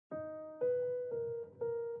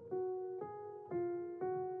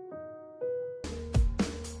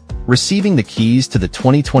Receiving the keys to the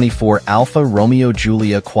 2024 Alfa Romeo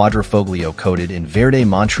Giulia Quadrifoglio coated in Verde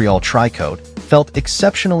Montreal Tricoat felt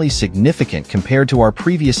exceptionally significant compared to our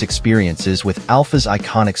previous experiences with Alfa's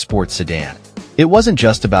iconic sports sedan. It wasn't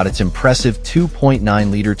just about its impressive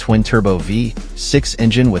 2.9-liter twin-turbo V6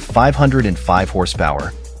 engine with 505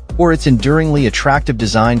 horsepower, or its enduringly attractive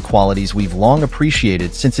design qualities we've long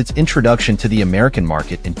appreciated since its introduction to the American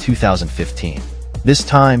market in 2015. This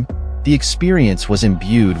time, the experience was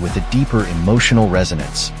imbued with a deeper emotional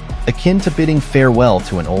resonance, akin to bidding farewell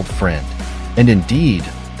to an old friend. And indeed,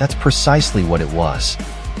 that's precisely what it was.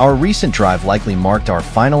 Our recent drive likely marked our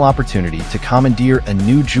final opportunity to commandeer a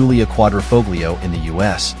new Giulia Quadrifoglio in the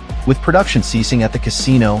US, with production ceasing at the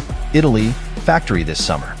Casino, Italy, factory this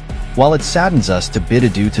summer. While it saddens us to bid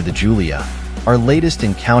adieu to the Giulia, our latest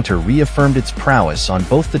encounter reaffirmed its prowess on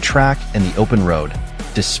both the track and the open road,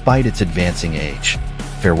 despite its advancing age.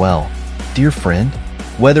 Farewell, dear friend.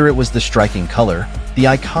 Whether it was the striking color, the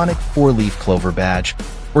iconic four-leaf clover badge,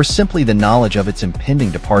 or simply the knowledge of its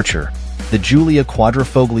impending departure, the Giulia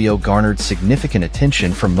Quadrifoglio garnered significant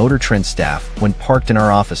attention from MotorTrend staff when parked in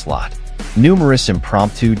our office lot. Numerous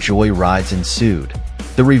impromptu joy rides ensued,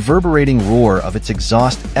 the reverberating roar of its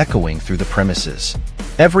exhaust echoing through the premises.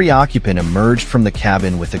 Every occupant emerged from the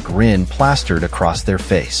cabin with a grin plastered across their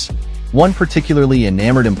face. One particularly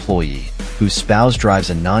enamored employee, whose spouse drives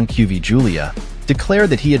a non-QV Giulia, declared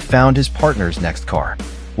that he had found his partner's next car.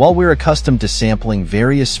 While we're accustomed to sampling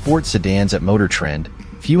various sports sedans at MotorTrend,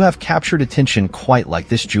 few have captured attention quite like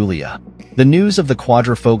this Giulia. The news of the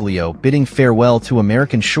Quadrifoglio bidding farewell to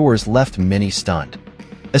American shores left many stunned,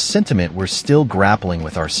 a sentiment we're still grappling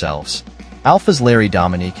with ourselves. Alfa's Larry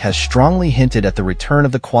Dominique has strongly hinted at the return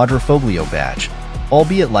of the Quadrifoglio badge,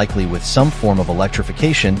 albeit likely with some form of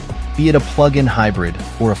electrification, be it a plug-in hybrid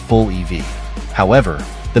or a full EV. However,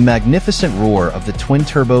 the magnificent roar of the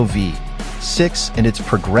twin-turbo V6 and its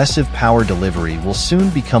progressive power delivery will soon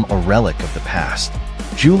become a relic of the past.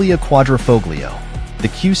 Giulia Quadrifoglio. The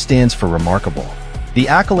Q stands for remarkable. The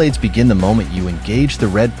accolades begin the moment you engage the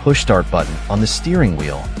red push-start button on the steering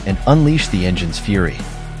wheel and unleash the engine's fury.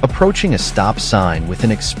 Approaching a stop sign with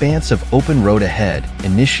an expanse of open road ahead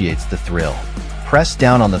initiates the thrill. Press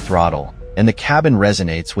down on the throttle, and the cabin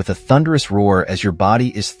resonates with a thunderous roar as your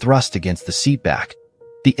body is thrust against the seatback.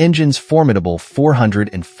 The engine's formidable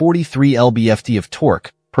 443 lb-ft of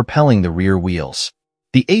torque propelling the rear wheels.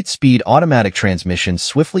 The 8-speed automatic transmission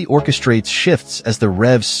swiftly orchestrates shifts as the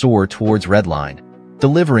revs soar towards redline,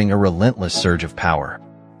 delivering a relentless surge of power.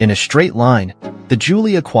 In a straight line, the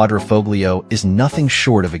Giulia Quadrifoglio is nothing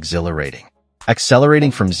short of exhilarating.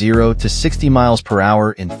 Accelerating from 0 to 60 miles per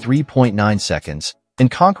hour in 3.9 seconds, and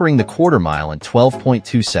conquering the quarter mile in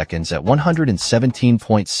 12.2 seconds at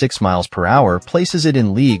 117.6 miles per hour places it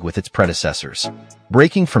in league with its predecessors.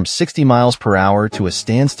 Braking from 60 miles per hour to a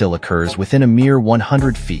standstill occurs within a mere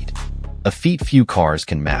 100 feet, a feat few cars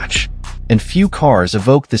can match. And few cars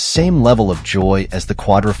evoke the same level of joy as the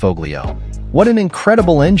Quadrifoglio. "What an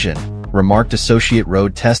incredible engine," remarked Associate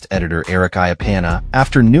Road Test Editor Eric Iapana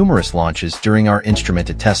after numerous launches during our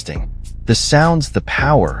instrumented testing. "The sounds, the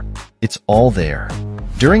power, it's all there."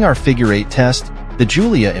 During our Figure 8 test, the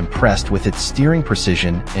Giulia impressed with its steering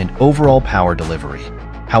precision and overall power delivery.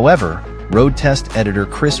 However, Road Test Editor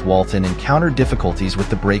Chris Walton encountered difficulties with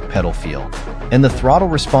the brake pedal feel, and the throttle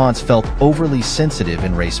response felt overly sensitive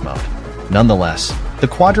in race mode. Nonetheless, the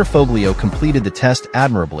Quadrifoglio completed the test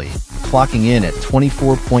admirably, clocking in at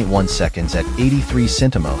 24.1 seconds at 83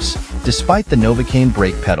 centimos, despite the Novocaine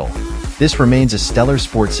brake pedal. "This remains a stellar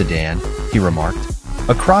sports sedan," he remarked.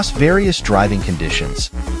 Across various driving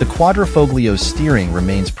conditions, the Quadrifoglio's steering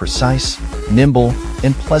remains precise, nimble,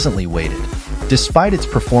 and pleasantly weighted. Despite its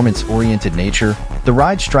performance-oriented nature, the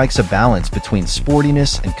ride strikes a balance between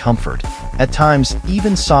sportiness and comfort, at times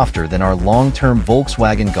even softer than our long-term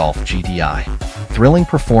Volkswagen Golf GTI. Thrilling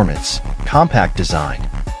performance, compact design.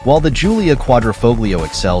 While the Giulia Quadrifoglio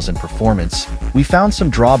excels in performance, we found some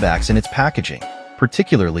drawbacks in its packaging,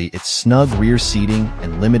 particularly its snug rear seating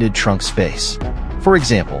and limited trunk space. For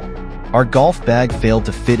example, our golf bag failed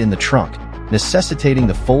to fit in the trunk, necessitating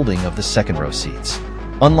the folding of the second-row seats.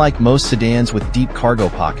 Unlike most sedans with deep cargo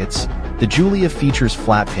pockets, the Giulia features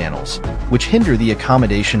flat panels, which hinder the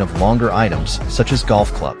accommodation of longer items such as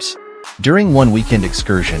golf clubs. During one weekend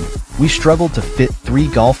excursion, we struggled to fit 3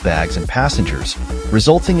 golf bags and passengers,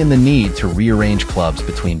 resulting in the need to rearrange clubs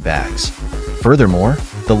between bags. Furthermore,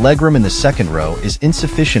 the legroom in the second row is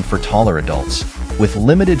insufficient for taller adults, with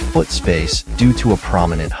limited foot space due to a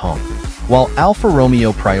prominent hump. While Alfa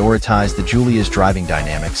Romeo prioritized the Giulia's driving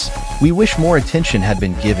dynamics, we wish more attention had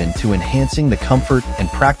been given to enhancing the comfort and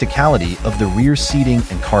practicality of the rear seating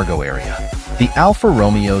and cargo area. The Alfa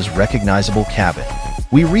Romeo's recognizable cabin.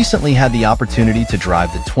 We recently had the opportunity to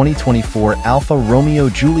drive the 2024 Alfa Romeo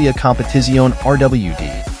Giulia Competizione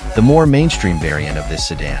RWD, the more mainstream variant of this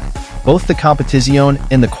sedan. Both the Competizione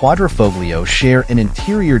and the Quadrifoglio share an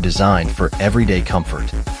interior design for everyday comfort.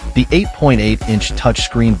 The 8.8-inch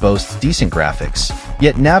touchscreen boasts decent graphics,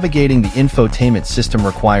 yet navigating the infotainment system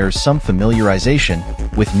requires some familiarization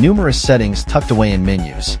with numerous settings tucked away in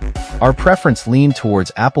menus. Our preference leaned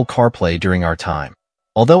towards Apple CarPlay during our time,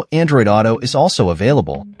 although Android Auto is also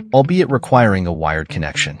available, albeit requiring a wired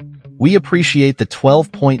connection. We appreciate the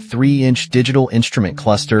 12.3-inch digital instrument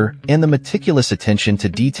cluster and the meticulous attention to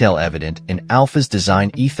detail evident in Alfa's design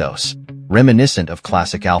ethos, reminiscent of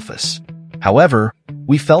classic Alfas. However,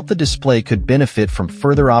 we felt the display could benefit from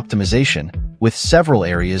further optimization, with several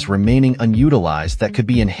areas remaining unutilized that could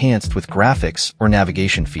be enhanced with graphics or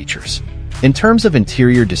navigation features. In terms of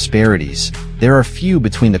interior disparities, there are few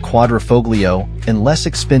between the Quadrifoglio and less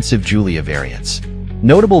expensive Giulia variants.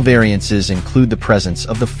 Notable variances include the presence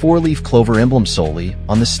of the four-leaf clover emblem solely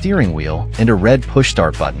on the steering wheel and a red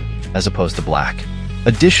push-start button, as opposed to black.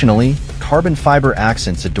 Additionally, carbon fiber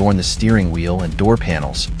accents adorn the steering wheel and door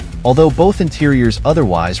panels, although both interiors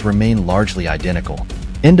otherwise remain largely identical.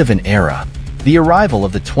 End of an era. The arrival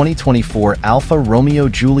of the 2024 Alfa Romeo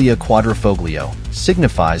Giulia Quadrifoglio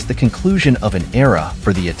signifies the conclusion of an era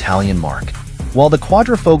for the Italian marque. While the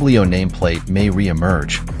Quadrifoglio nameplate may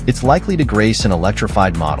re-emerge, it's likely to grace an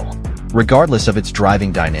electrified model. Regardless of its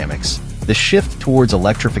driving dynamics, the shift towards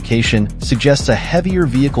electrification suggests a heavier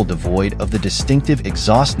vehicle devoid of the distinctive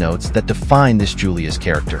exhaust notes that define this Giulia's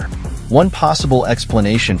character. One possible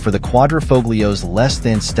explanation for the Quadrifoglio's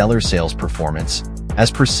less-than-stellar sales performance,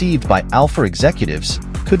 as perceived by Alfa executives,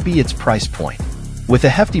 could be its price point. With a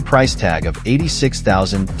hefty price tag of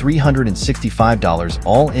 $86,365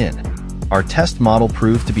 all in, our test model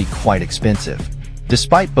proved to be quite expensive.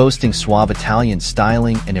 Despite boasting suave Italian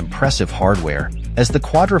styling and impressive hardware, as the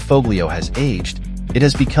Quadrifoglio has aged, it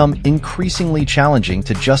has become increasingly challenging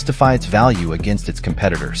to justify its value against its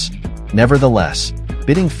competitors. Nevertheless,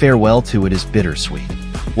 bidding farewell to it is bittersweet.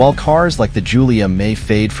 While cars like the Giulia may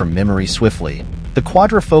fade from memory swiftly, the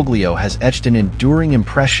Quadrifoglio has etched an enduring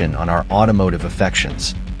impression on our automotive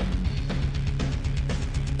affections.